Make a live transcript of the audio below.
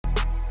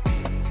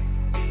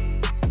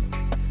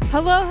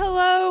Hello,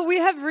 hello. We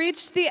have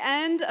reached the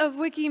end of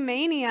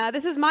Wikimania.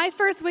 This is my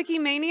first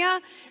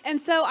Wikimania,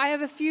 and so I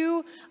have a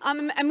few,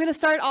 I'm going to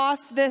start off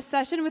this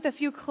session with a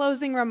few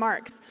closing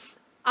remarks.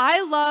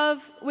 I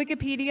love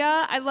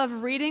Wikipedia, I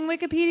love reading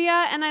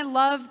Wikipedia, and I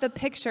love the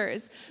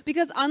pictures,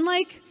 because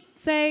unlike,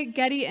 say,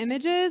 Getty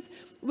Images,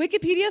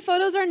 Wikipedia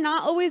photos are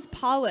not always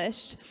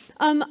polished.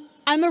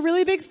 I'm a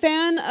really big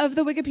fan of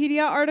the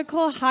Wikipedia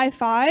article High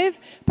Five,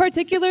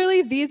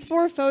 particularly these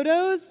 4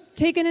 photos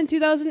taken in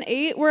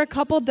 2008, where a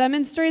couple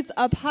demonstrates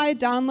up high,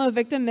 down low,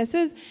 victim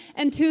misses,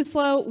 and too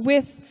slow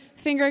with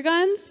finger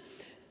guns.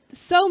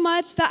 So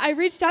much that I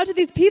reached out to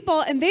these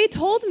people, and they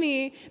told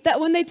me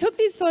that when they took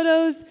these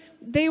photos,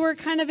 they were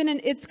kind of in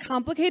an it's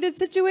complicated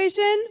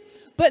situation,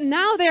 but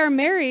now they are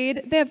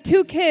married, they have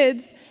 2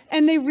 kids,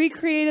 and they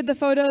recreated the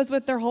photos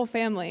with their whole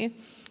family.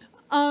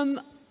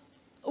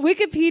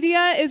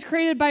 Wikipedia is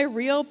created by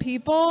real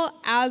people,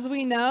 as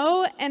we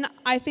know, and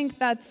I think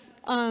that's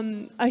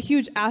a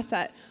huge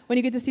asset when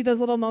you get to see those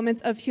little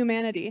moments of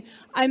humanity.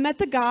 I met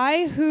the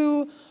guy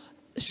who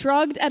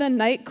shrugged at a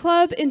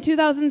nightclub in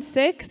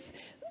 2006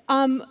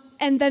 and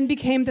then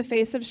became the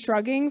face of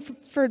shrugging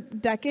for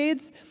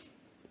decades.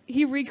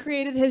 He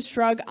recreated his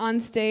shrug on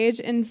stage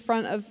in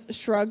front of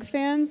shrug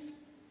fans.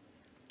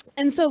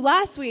 And so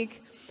last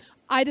week,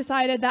 I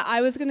decided that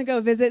I was going to go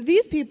visit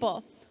these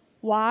people.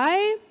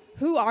 Why?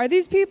 Who are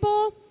these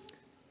people?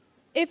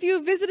 If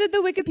you visited the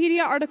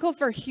Wikipedia article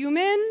for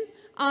human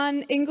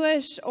on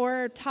English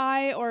or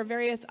Thai or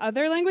various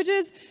other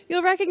languages,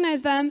 you'll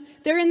recognize them.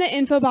 They're in the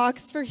info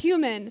box for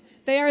human.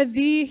 They are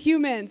the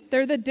humans.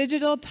 They're the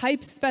digital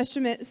type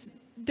specimen.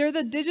 They're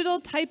the digital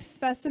type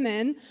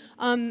specimen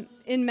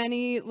in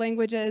many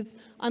languages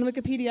on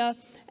Wikipedia.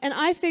 And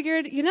I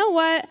figured, you know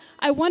what?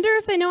 I wonder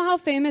if they know how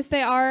famous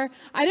they are.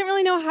 I didn't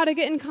really know how to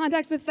get in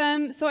contact with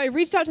them, so I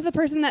reached out to the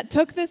person that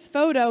took this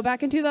photo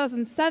back in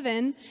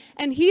 2007,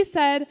 and he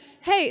said,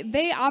 hey,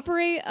 they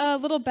operate a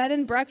little bed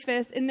and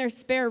breakfast in their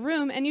spare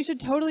room, and you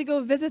should totally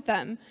go visit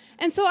them.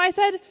 And so I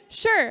said,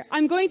 sure,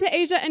 I'm going to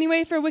Asia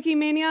anyway for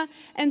Wikimania,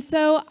 and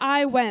so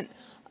I went.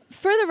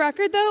 For the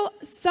record, though,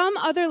 some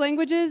other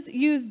languages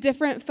use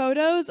different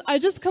photos. I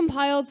just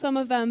compiled some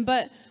of them,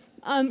 but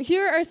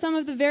here are some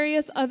of the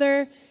various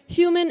other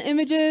human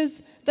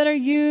images that are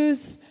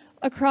used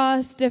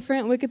across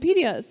different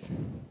Wikipedias.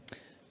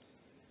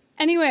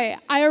 Anyway,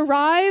 I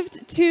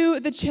arrived to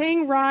the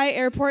Chiang Rai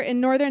airport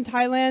in northern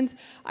Thailand.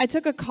 I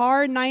took a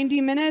car 90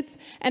 minutes,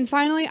 and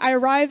finally I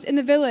arrived in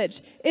the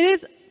village. It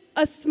is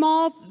a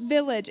small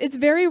village. It's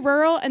very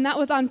rural, and that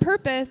was on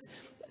purpose.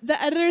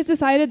 The editors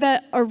decided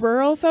that a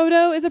rural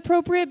photo is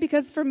appropriate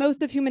because for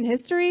most of human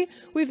history,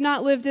 we've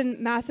not lived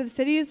in massive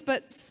cities,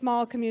 but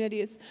small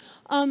communities.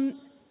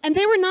 And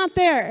they were not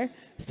there.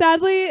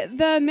 Sadly,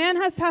 the man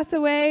has passed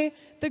away.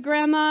 The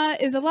grandma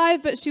is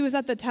alive, but she was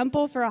at the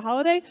temple for a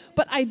holiday.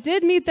 But I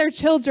did meet their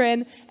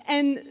children,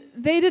 and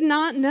they did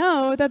not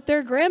know that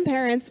their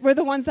grandparents were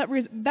the ones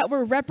that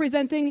were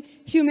representing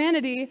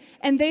humanity,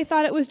 and they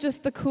thought it was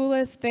just the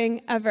coolest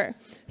thing ever.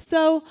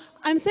 So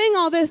I'm saying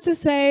all this to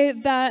say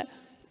that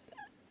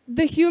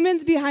the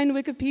humans behind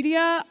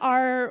Wikipedia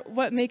are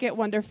what make it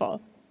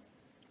wonderful.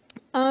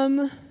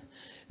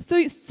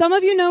 So some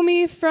of you know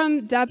me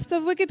from Depths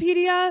of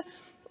Wikipedia,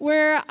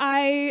 where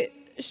I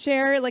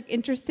share like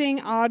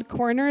interesting, odd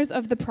corners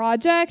of the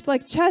project,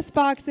 like chess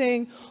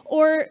boxing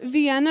or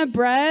Vienna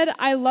bread.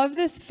 I love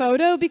this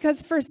photo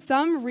because for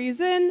some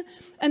reason,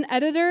 an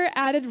editor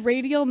added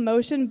radial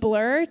motion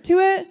blur to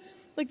it.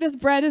 Like this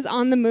bread is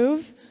on the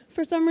move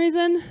for some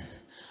reason.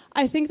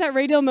 I think that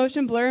radial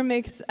motion blur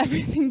makes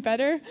everything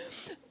better.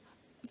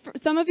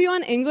 Some of you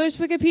on English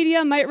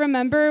Wikipedia might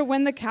remember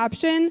when the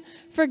caption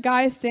for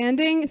guy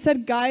standing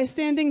said guy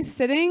standing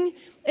sitting.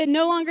 It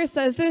no longer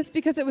says this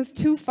because it was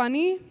too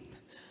funny.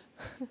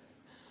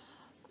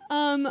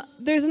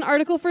 There's an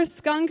article for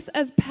skunks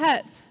as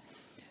pets.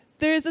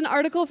 There's an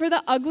article for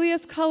the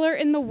ugliest color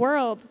in the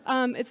world.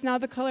 It's now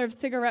the color of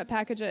cigarette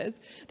packages.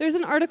 There's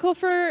an article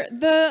for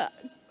the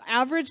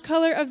average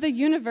color of the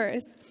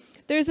universe.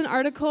 There's an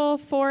article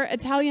for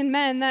Italian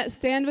men that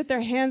stand with their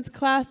hands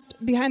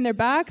clasped behind their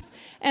backs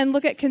and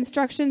look at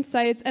construction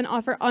sites and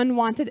offer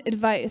unwanted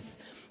advice.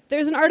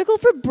 There's an article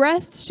for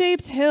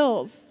breast-shaped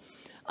hills.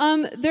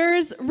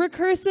 There's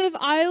recursive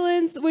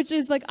islands, which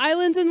is like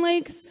islands and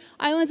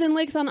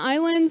lakes on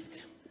islands.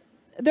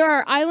 There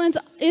are islands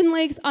in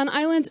lakes on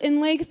islands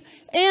in lakes,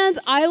 and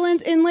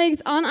islands in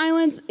lakes on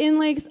islands in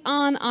lakes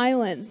on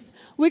islands.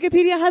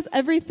 Wikipedia has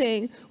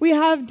everything. We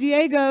have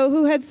Diego,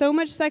 who had so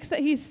much sex that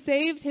he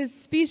saved his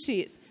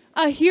species.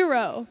 A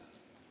hero.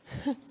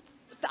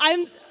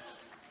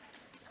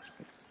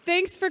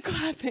 Thanks for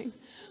clapping.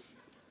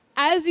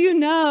 As you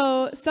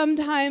know,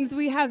 sometimes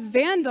we have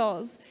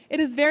vandals. It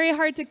is very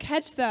hard to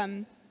catch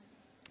them,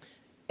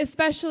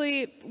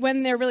 especially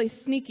when they're really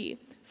sneaky.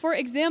 For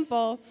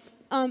example,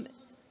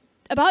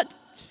 about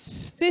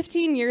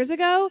 15 years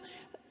ago,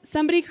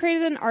 somebody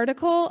created an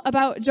article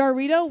about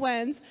Jarrito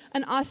Wens,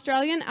 an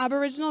Australian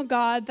Aboriginal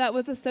god that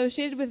was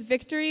associated with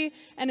victory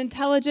and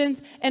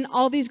intelligence and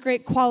all these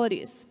great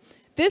qualities.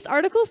 This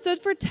article stood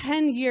for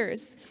 10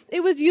 years.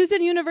 It was used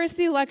in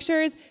university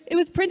lectures. It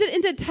was printed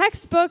into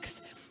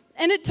textbooks.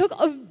 And it took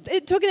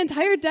an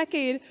entire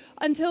decade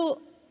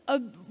until a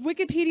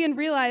Wikipedian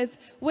realized,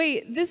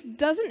 wait, this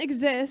doesn't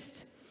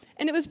exist.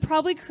 And it was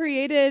probably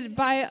created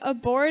by a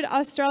bored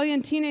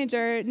Australian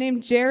teenager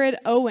named Jared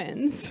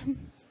Owens.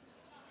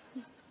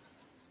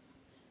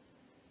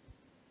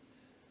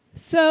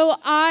 So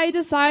I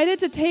decided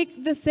to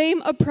take the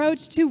same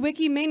approach to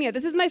Wikimania.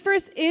 This is my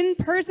first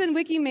in-person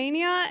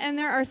Wikimania, and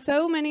there are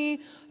so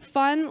many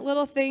fun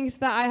little things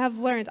that I have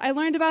learned. I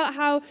learned about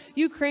how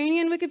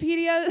Ukrainian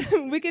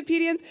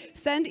Wikipedians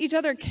send each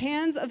other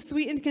cans of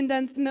sweetened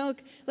condensed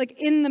milk, like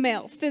in the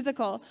mail,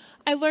 physical.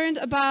 I learned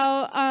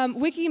about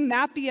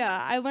Wikimapia.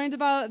 I learned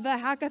about the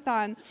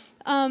hackathon.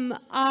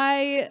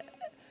 I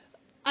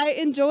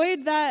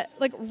enjoyed that,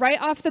 like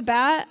right off the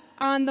bat,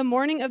 on the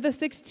morning of the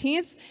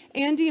 16th,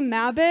 Andy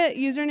Mabbott,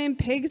 username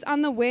Pigs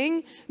on the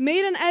Wing,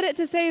 made an edit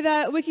to say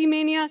that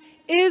Wikimania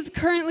is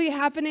currently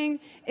happening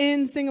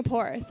in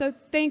Singapore. So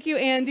thank you,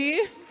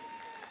 Andy.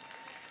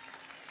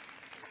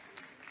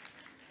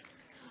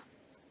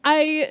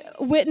 I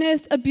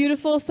witnessed a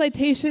beautiful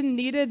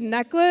citation-needed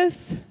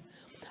necklace.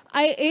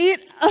 I ate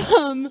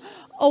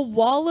a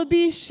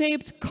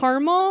wallaby-shaped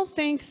caramel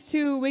thanks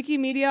to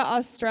Wikimedia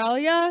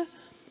Australia.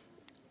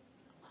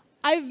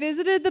 I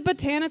visited the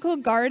botanical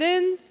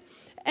gardens,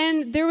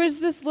 and there was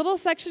this little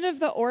section of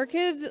the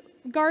orchid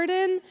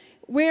garden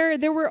where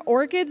there were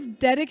orchids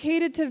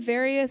dedicated to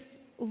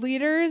various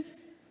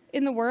leaders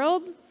in the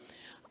world.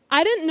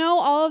 I didn't know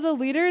all of the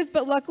leaders,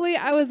 but luckily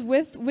I was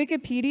with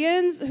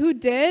Wikipedians who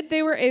did.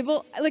 They were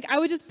able, like I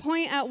would just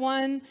point at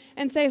one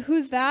and say,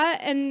 who's that?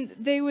 And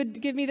they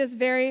would give me this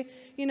very,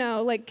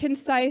 like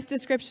concise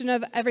description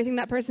of everything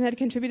that person had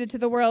contributed to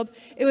the world.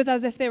 It was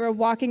as if they were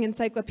walking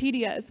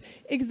encyclopedias.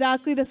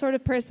 Exactly the sort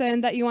of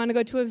person that you want to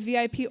go to a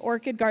VIP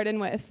orchid garden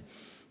with.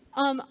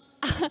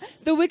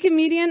 The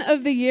Wikimedian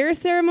of the Year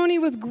ceremony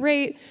was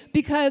great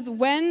because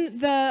when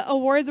the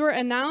awards were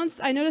announced,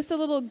 I noticed a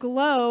little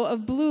glow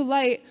of blue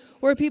light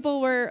where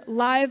people were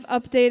live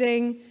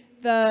updating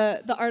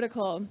the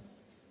article.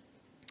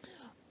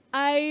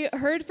 I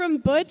heard from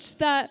Butch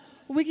that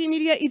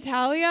Wikimedia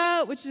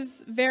Italia, which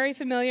is very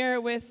familiar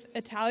with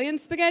Italian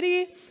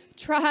spaghetti,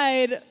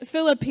 tried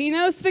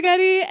Filipino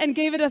spaghetti and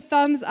gave it a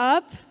thumbs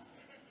up.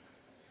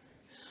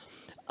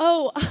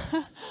 Oh,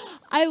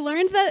 I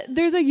learned that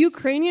there's a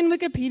Ukrainian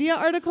Wikipedia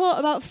article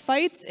about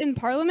fights in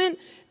parliament,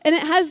 and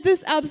it has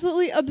this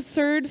absolutely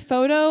absurd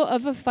photo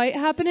of a fight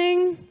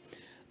happening.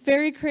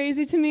 Very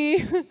crazy to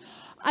me.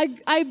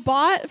 I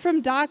bought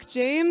from Doc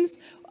James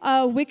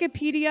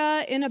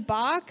Wikipedia in a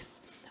box.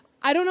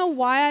 I don't know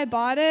why I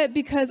bought it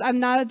because I'm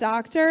not a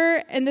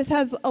doctor, and this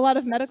has a lot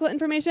of medical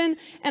information,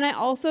 and I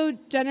also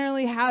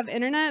generally have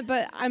internet,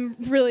 but I'm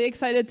really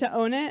excited to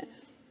own it.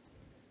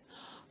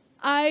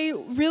 I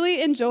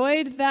really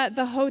enjoyed that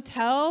the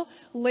hotel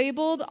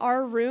labeled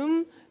our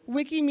room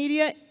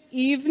Wikimedia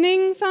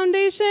Evening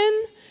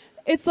Foundation.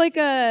 It's like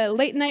a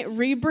late night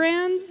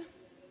rebrand.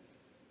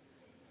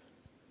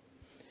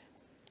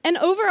 And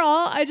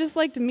overall, I just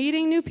liked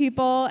meeting new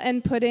people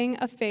and putting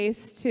a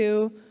face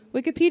to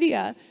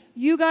Wikipedia.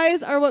 You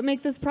guys are what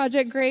make this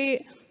project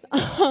great.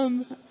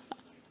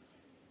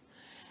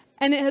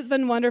 And it has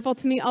been wonderful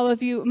to meet all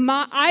of you.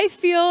 I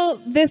feel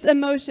this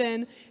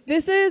emotion.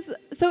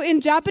 So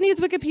in Japanese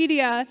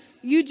Wikipedia,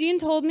 Eugene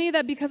told me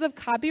that because of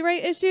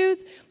copyright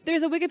issues,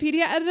 there's a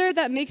Wikipedia editor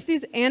that makes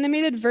these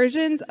animated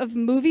versions of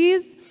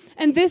movies.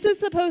 And this is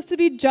supposed to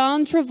be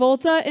John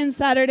Travolta in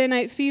Saturday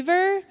Night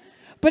Fever.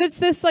 But it's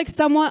this like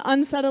somewhat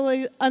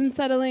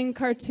unsettling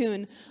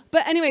cartoon.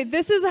 But anyway,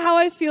 this is how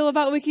I feel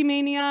about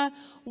Wikimania.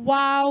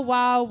 Wow,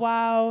 wow,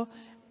 wow.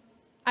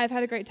 I've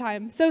had a great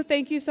time. So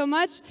thank you so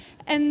much.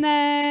 And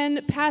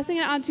then passing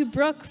it on to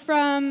Brooke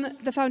from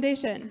the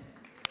foundation.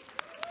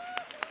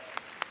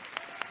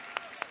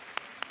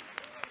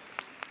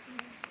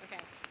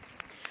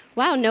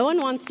 Wow, no one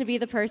wants to be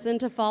the person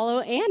to follow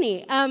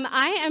Annie.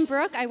 I am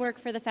Brooke. I work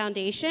for the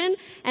foundation,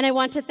 and I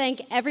want to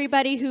thank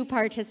everybody who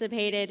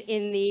participated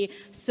in the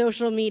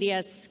social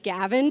media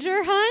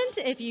scavenger hunt.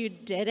 If you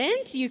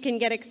didn't, you can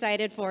get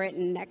excited for it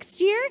next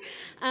year.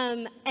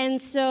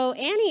 And so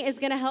Annie is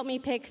going to help me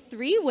pick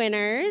 3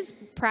 winners.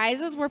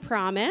 Prizes were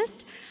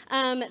promised.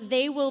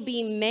 They will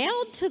be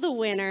mailed to the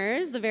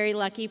winners, the very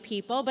lucky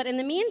people. But in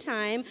the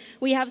meantime,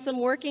 we have some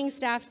working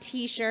staff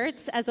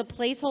t-shirts as a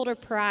placeholder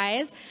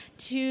prize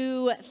to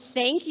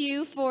thank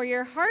you for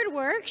your hard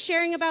work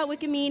sharing about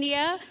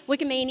Wikimania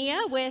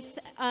with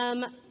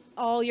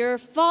all your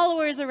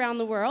followers around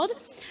the world.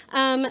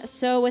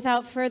 So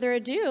without further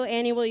ado,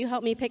 Annie, will you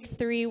help me pick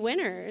 3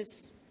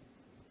 winners?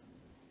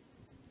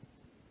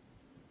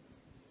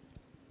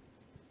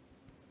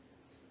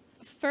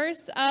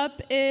 First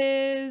up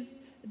is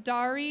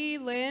Dari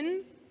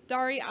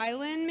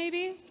Island,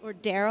 maybe? Or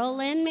Daryl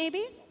Lynn,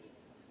 maybe?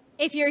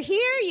 If you're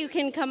here, you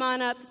can come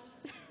on up.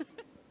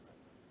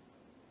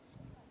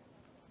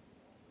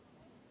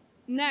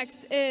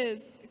 Next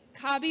is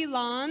Kabi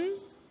Lan.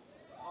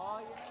 Oh,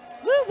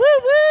 yeah. Woo, woo,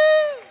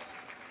 woo!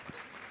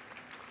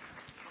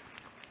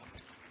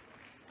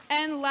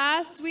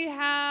 last we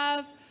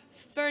have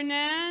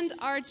Fernand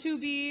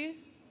R2B.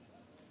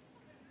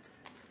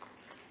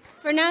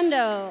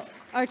 Fernando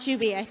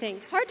Archubi, I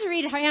think. Hard to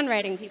read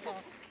handwriting, people.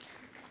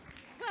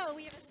 Well,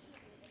 we have a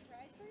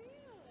surprise for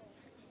you.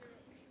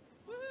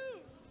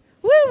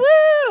 Woo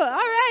woo!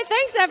 All right,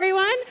 thanks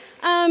everyone.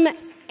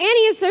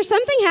 Annie, is there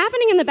something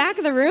happening in the back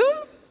of the room?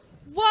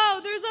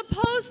 Whoa, there's a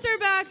poster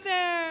back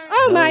there.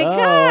 Oh my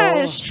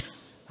gosh!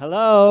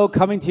 Hello,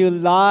 coming to you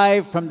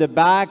live from the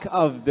back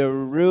of the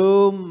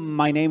room.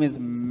 My name is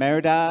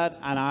Merdad,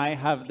 and I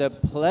have the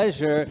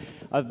pleasure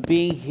of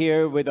being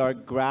here with our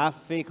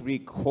graphic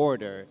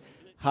recorder.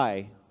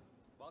 Hi.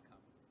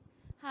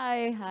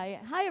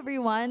 Hi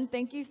everyone.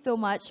 Thank you so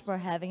much for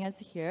having us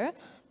here.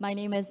 My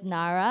name is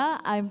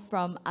Nara. I'm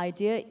from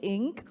Idea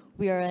Inc.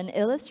 We are an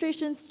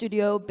illustration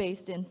studio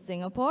based in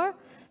Singapore.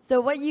 So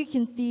what you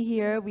can see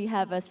here, we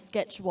have a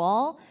sketch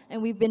wall,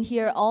 and we've been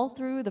here all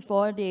through the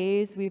 4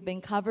 days. We've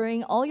been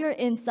covering all your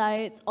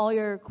insights, all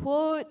your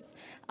quotes.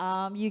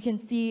 You can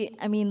see,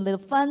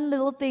 fun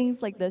little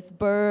things like this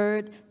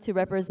bird to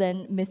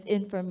represent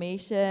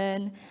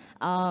misinformation.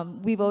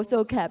 We've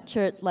also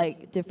captured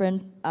like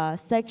different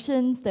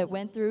sections that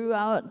went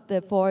throughout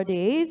the 4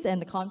 days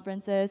and the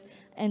conferences,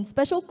 and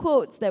special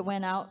quotes that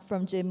went out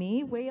from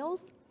Jimmy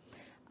Wales.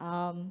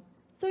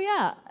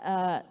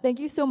 Thank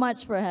you so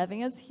much for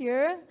having us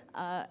here.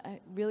 I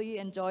really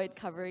enjoyed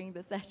covering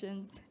the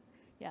sessions.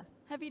 Yeah,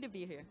 happy to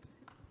be here.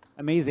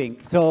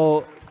 Amazing.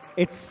 So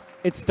it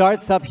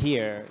starts up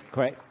here,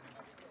 correct?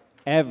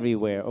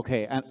 Everywhere.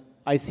 Okay, and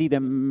I see the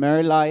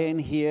Merlion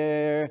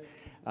here.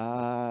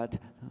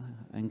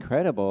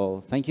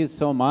 Incredible. Thank you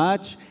so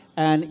much.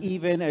 And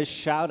even a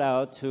shout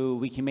out to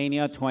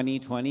Wikimania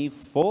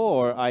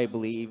 2024, I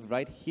believe,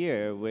 right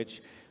here,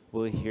 which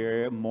we'll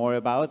hear more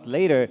about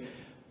later.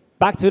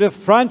 Back to the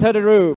front of the room.